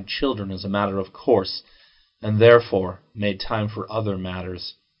people had children as a matter of course, and therefore made time for other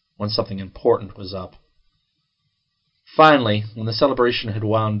matters when something important was up. Finally, when the celebration had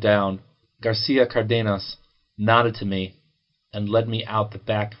wound down, Garcia Cardenas nodded to me and led me out the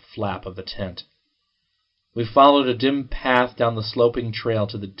back flap of the tent. We followed a dim path down the sloping trail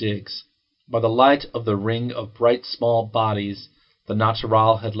to the digs. By the light of the ring of bright small bodies, the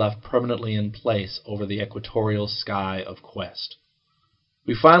Natural had left permanently in place over the equatorial sky of Quest.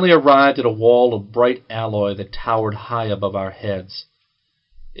 We finally arrived at a wall of bright alloy that towered high above our heads.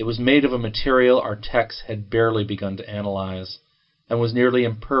 It was made of a material our techs had barely begun to analyze, and was nearly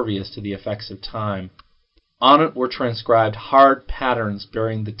impervious to the effects of time. On it were transcribed hard patterns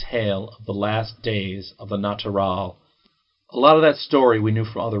bearing the tale of the last days of the Natural. A lot of that story we knew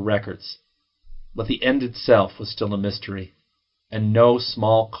from other records, but the end itself was still a mystery, and no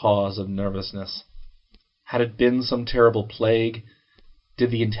small cause of nervousness. Had it been some terrible plague?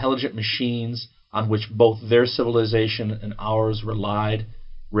 Did the intelligent machines, on which both their civilization and ours relied,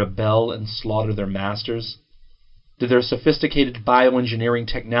 rebel and slaughter their masters? Did their sophisticated bioengineering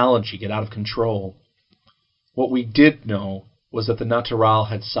technology get out of control? What we did know was that the Natural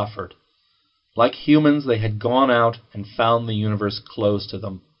had suffered. Like humans, they had gone out and found the universe closed to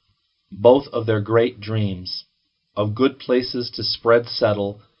them. Both of their great dreams, of good places to spread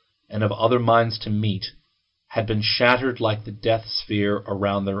settle and of other minds to meet, had been shattered like the death sphere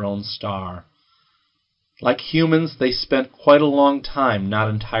around their own star. Like humans, they spent quite a long time not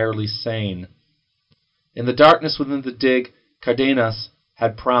entirely sane. In the darkness within the dig, Cardenas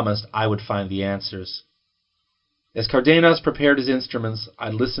had promised I would find the answers. As Cardenas prepared his instruments, I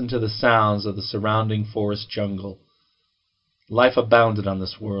listened to the sounds of the surrounding forest jungle. Life abounded on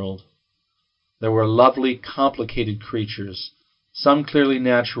this world. There were lovely, complicated creatures, some clearly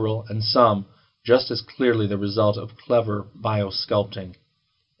natural and some just as clearly the result of clever biosculpting.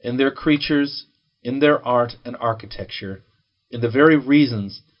 In their creatures, in their art and architecture, in the very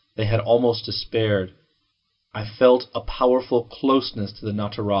reasons they had almost despaired, I felt a powerful closeness to the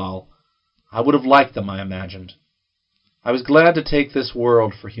Natural. I would have liked them, I imagined. I was glad to take this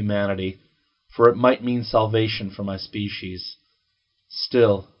world for humanity, for it might mean salvation for my species.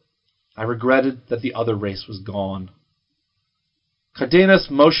 Still, I regretted that the other race was gone. Cardenas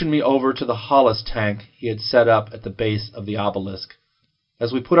motioned me over to the Hollis tank he had set up at the base of the obelisk.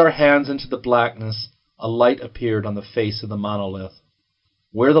 As we put our hands into the blackness, a light appeared on the face of the monolith.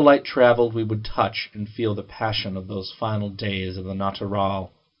 Where the light traveled, we would touch and feel the passion of those final days of the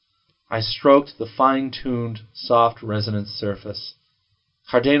Natural. I stroked the fine-tuned, soft, resonant surface.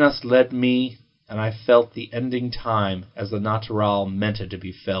 Cardenas led me, and I felt the ending time as the Natural meant it to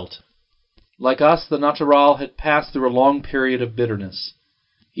be felt. Like us, the Natural had passed through a long period of bitterness,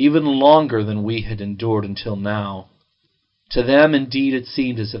 even longer than we had endured until now. To them, indeed, it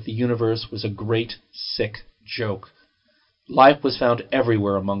seemed as if the universe was a great, sick joke. Life was found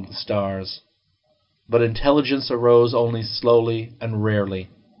everywhere among the stars. But intelligence arose only slowly and rarely,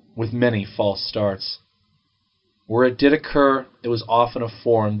 with many false starts. Where it did occur, it was often a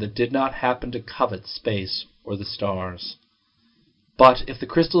form that did not happen to covet space or the stars. But if the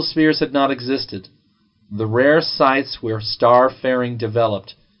crystal spheres had not existed, the rare sites where star-faring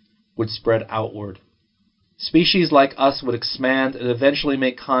developed would spread outward. Species like us would expand and eventually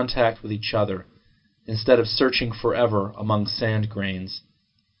make contact with each other, instead of searching forever among sand grains.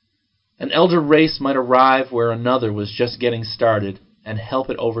 An elder race might arrive where another was just getting started and help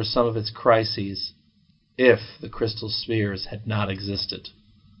it over some of its crises, if the crystal spheres had not existed.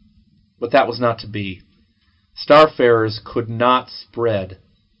 But that was not to be. Starfarers could not spread,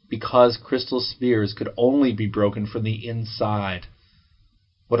 because crystal spheres could only be broken from the inside.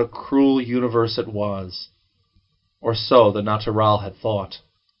 What a cruel universe it was. Or so the Natural had thought.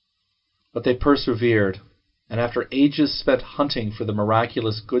 But they persevered, and after ages spent hunting for the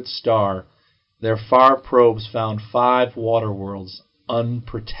miraculous good star, their far probes found 5 water worlds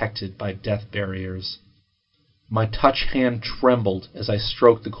unprotected by death barriers. My touch hand trembled as I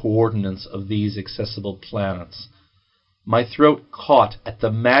stroked the coordinates of these accessible planets. My throat caught at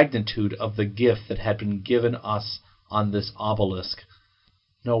the magnitude of the gift that had been given us on this obelisk.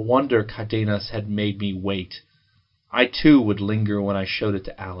 No wonder Cardenas had made me wait. I too would linger when I showed it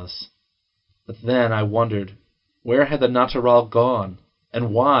to Alice. But then I wondered, where had the Natural gone,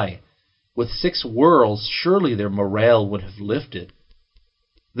 and why? With 6 worlds, surely their morale would have lifted.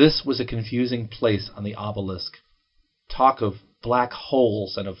 This was a confusing place on the obelisk. Talk of black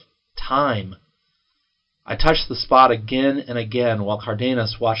holes and of time. I touched the spot again and again while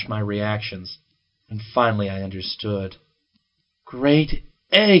Cardenas watched my reactions, and finally I understood. "Great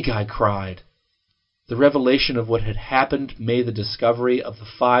egg!" I cried. The revelation of what had happened made the discovery of the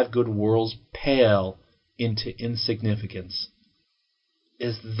 5 good worlds pale into insignificance.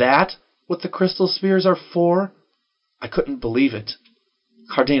 "Is that what the crystal spheres are for?" I couldn't believe it.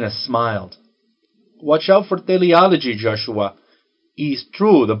 Cardenas smiled. "Watch out for teleology, Joshua. It's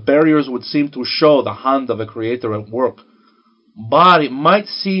true, the barriers would seem to show the hand of a creator at work, but it might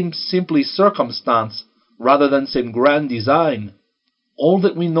seem simply circumstance rather than some grand design. All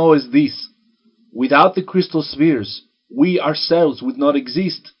that we know is this: without the crystal spheres, we ourselves would not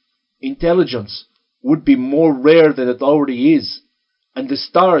exist. Intelligence would be more rare than it already is, and the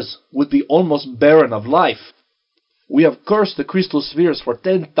stars would be almost barren of life. We have cursed the crystal spheres for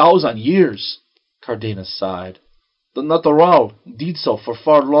 10,000 years. Cardenas sighed. The Natural did so for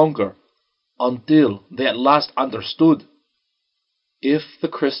far longer, until they at last understood. If the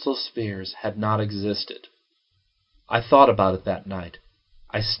crystal spheres had not existed. I thought about it that night.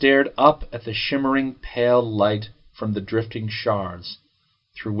 I stared up at the shimmering pale light from the drifting shards,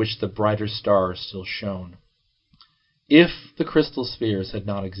 through which the brighter stars still shone. If the crystal spheres had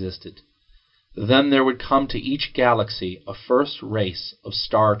not existed, then there would come to each galaxy a first race of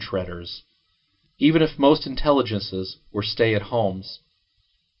star treaders, even if most intelligences were stay-at-homes.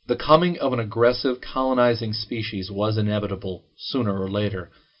 The coming of an aggressive colonizing species was inevitable, sooner or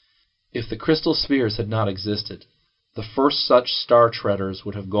later. If the crystal spheres had not existed, the first such star treaders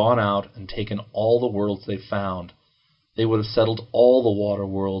would have gone out and taken all the worlds they found. They would have settled all the water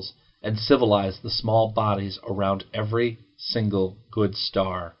worlds and civilized the small bodies around every single good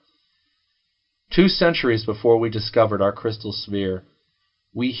star. 2 centuries before we discovered our crystal sphere,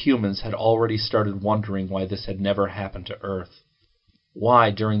 we humans had already started wondering why this had never happened to Earth.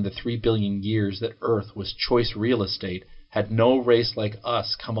 Why, during the 3 billion years that Earth was choice real estate, had no race like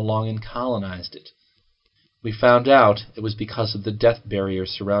us come along and colonized it? We found out it was because of the death barrier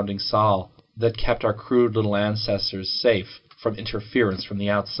surrounding Sol that kept our crude little ancestors safe from interference from the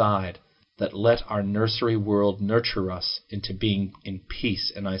outside, that let our nursery world nurture us into being in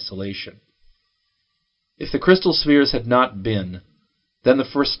peace and isolation. If the crystal spheres had not been, then the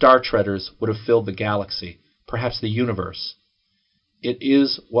first star treaders would have filled the galaxy, perhaps the universe. It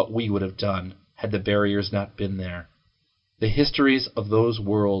is what we would have done had the barriers not been there. The histories of those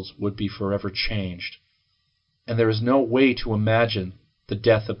worlds would be forever changed, and there is no way to imagine the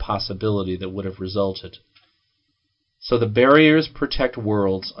death of possibility that would have resulted. So the barriers protect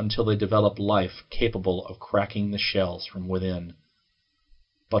worlds until they develop life capable of cracking the shells from within.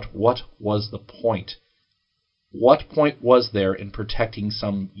 But what was the point? What point was there in protecting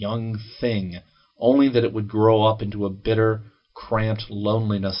some young thing, only that it would grow up into a bitter, cramped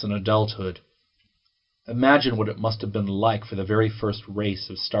loneliness in adulthood? Imagine what it must have been like for the very first race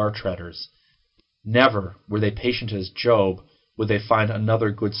of star treaders. Never, were they patient as Job, would they find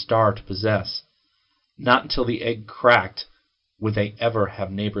another good star to possess. Not until the egg cracked would they ever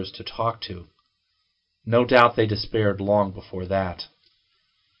have neighbors to talk to. No doubt they despaired long before that.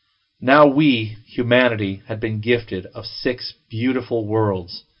 Now we, humanity, had been gifted of 6 beautiful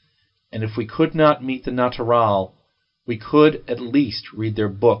worlds, and if we could not meet the Natural, we could at least read their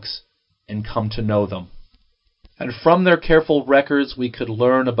books and come to know them. And from their careful records we could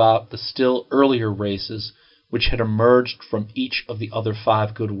learn about the still earlier races which had emerged from each of the other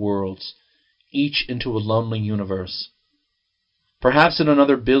 5 good worlds, each into a lonely universe. Perhaps in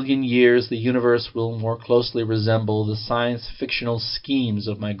another billion years the universe will more closely resemble the science-fictional schemes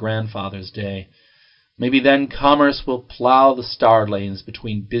of my grandfather's day. Maybe then commerce will plow the star lanes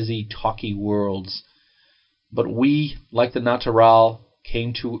between busy, talky worlds. But we, like the Natural,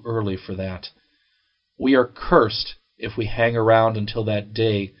 came too early for that. We are cursed if we hang around until that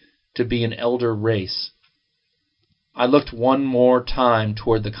day to be an elder race. I looked one more time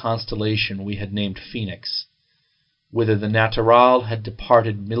toward the constellation we had named Phoenix, whither the Natural had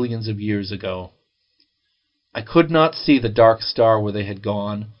departed millions of years ago. I could not see the dark star where they had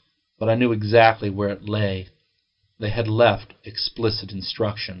gone, but I knew exactly where it lay. They had left explicit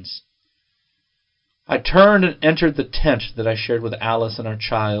instructions. I turned and entered the tent that I shared with Alice and our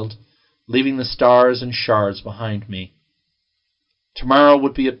child, leaving the stars and shards behind me. Tomorrow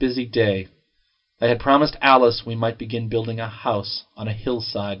would be a busy day. I had promised Alice we might begin building a house on a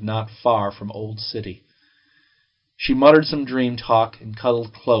hillside not far from Old City. She muttered some dream talk and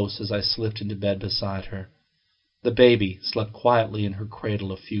cuddled close as I slipped into bed beside her. The baby slept quietly in her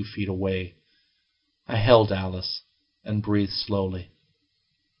cradle a few feet away. I held Alice and breathed slowly.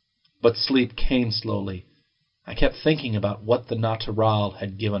 But sleep came slowly. I kept thinking about what the Natural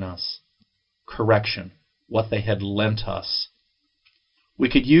had given us. Correction, what they had lent us. We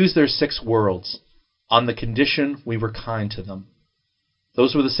could use their 6 worlds, on the condition we were kind to them.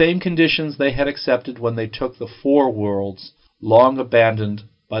 Those were the same conditions they had accepted when they took the 4 worlds long abandoned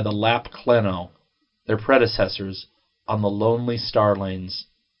by the Lap Kleno, their predecessors, on the lonely starlanes.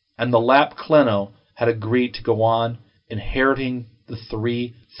 And the Lap Kleno had agreed to go on inheriting the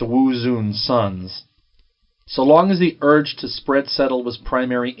 3 Thwuzun sons. So long as the urge to spread settle was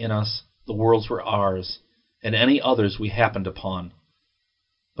primary in us, the worlds were ours, and any others we happened upon.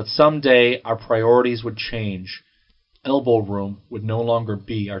 But some day our priorities would change. Elbow room would no longer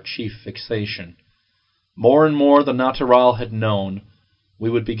be our chief fixation. More and more the Natural had known, we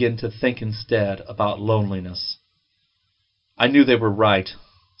would begin to think instead about loneliness. I knew they were right.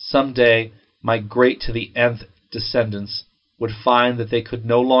 Some day my great to the nth descendants would find that they could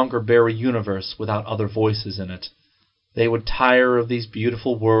no longer bear a universe without other voices in it. They would tire of these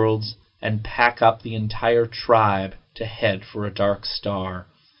beautiful worlds and pack up the entire tribe to head for a dark star.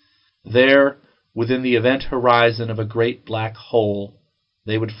 There, within the event horizon of a great black hole,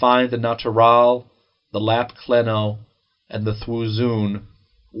 they would find the Natural, the Lap Kleno, and the Thwuzun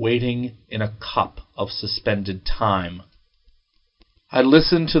waiting in a cup of suspended time. I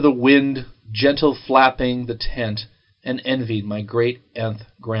listened to the wind gentle flapping the tent and envied my great nth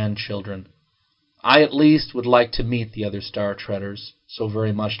grandchildren. I at least would like to meet the other star treaders, so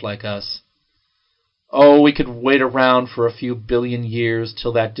very much like us. Oh, we could wait around for a few billion years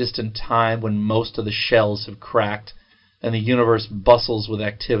till that distant time when most of the shells have cracked and the universe bustles with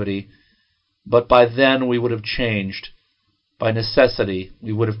activity. But by then we would have changed. By necessity,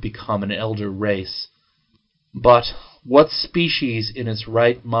 we would have become an elder race. But what species in its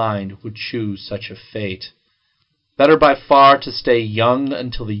right mind would choose such a fate? Better by far to stay young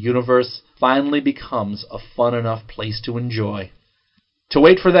until the universe finally becomes a fun enough place to enjoy. To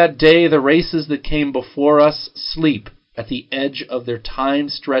wait for that day, the races that came before us sleep at the edge of their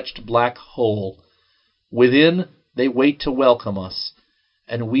time-stretched black hole. Within, they wait to welcome us,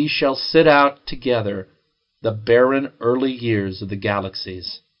 and we shall sit out together the barren early years of the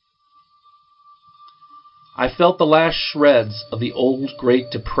galaxies. I felt the last shreds of the old Great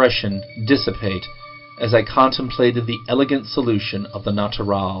Depression dissipate as I contemplated the elegant solution of the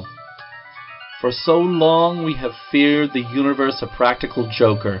Natural. For so long we have feared the universe a practical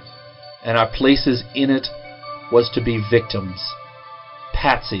joker, and our places in it was to be victims,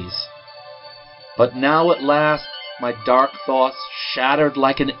 patsies. But now at last my dark thoughts shattered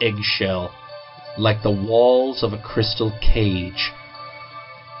like an eggshell, like the walls of a crystal cage.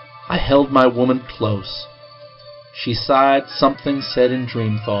 I held my woman close. She sighed something said in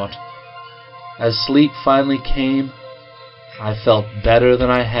dream thought. As sleep finally came, I felt better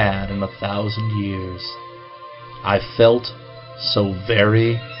than I had in 1,000 years. I felt so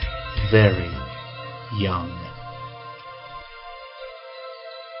very, very young.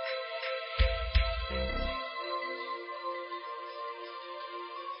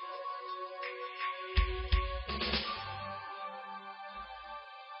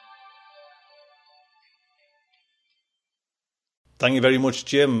 Thank you very much,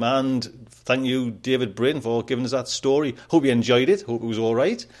 Jim, and thank you, David Brin, for giving us that story. Hope you enjoyed it. Hope it was all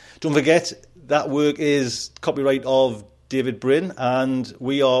right. Don't forget, that work is copyright of David Brin, and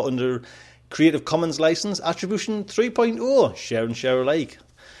we are under Creative Commons License Attribution 3.0. Share and share alike.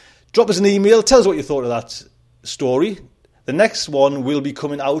 Drop us an email. Tell us what you thought of that story. The next one will be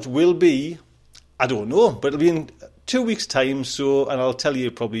coming out, I don't know, but it'll be in 2 weeks' time, and I'll tell you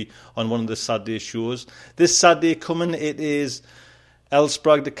probably on one of the Saturday shows. This Saturday coming, it is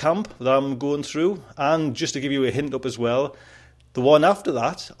Elsprag de Camp that I'm going through, and just to give you a hint up as well, the one after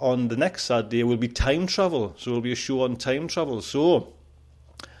that, on the next Saturday, will be time travel, so it'll be a show on time travel, so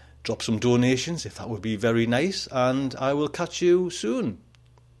drop some donations if that would be very nice, and I will catch you soon.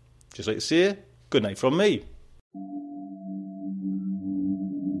 Just like to say, good night from me.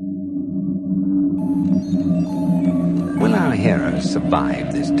 Will our heroes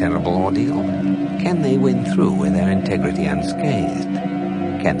survive this terrible ordeal? Can they win through with their integrity unscathed?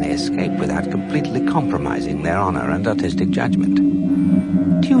 can they escape without completely compromising their honor and artistic judgment?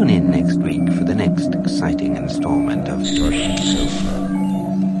 Tune in next week for the next exciting installment of Starship Sofa.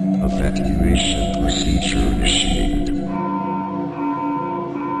 Evacuation procedure initiated.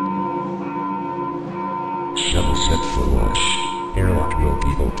 Shuttle set for launch. Airlock will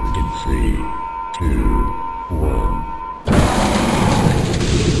be opened in 3, 2, 1.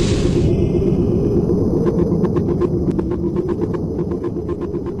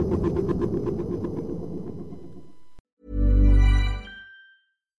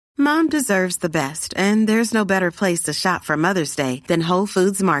 Mom deserves the best, and there's no better place to shop for Mother's Day than Whole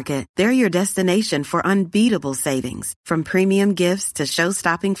Foods Market. They're your destination for unbeatable savings, from premium gifts to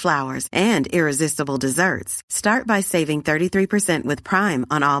show-stopping flowers and irresistible desserts. Start by saving 33% with Prime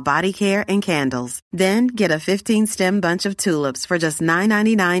on all body care and candles. Then get a 15-stem bunch of tulips for just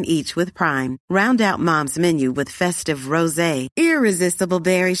 $9.99 each with Prime. Round out Mom's menu with festive rosé, irresistible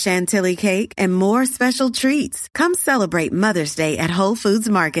berry chantilly cake, and more special treats. Come celebrate Mother's Day at Whole Foods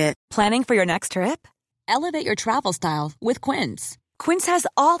Market. Planning for your next trip? Elevate your travel style with Quince. Quince has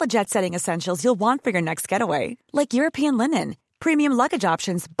all the jet-setting essentials you'll want for your next getaway, like European linen, premium luggage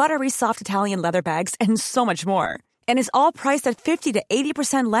options, buttery soft Italian leather bags, and so much more. And is all priced at 50 to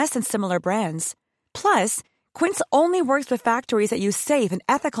 80% less than similar brands. Plus, Quince only works with factories that use safe and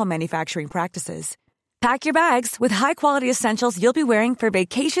ethical manufacturing practices. Pack your bags with high-quality essentials you'll be wearing for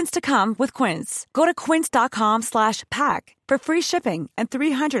vacations to come with Quince. Go to quince.com/pack for free shipping and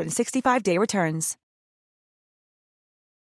 365-day returns.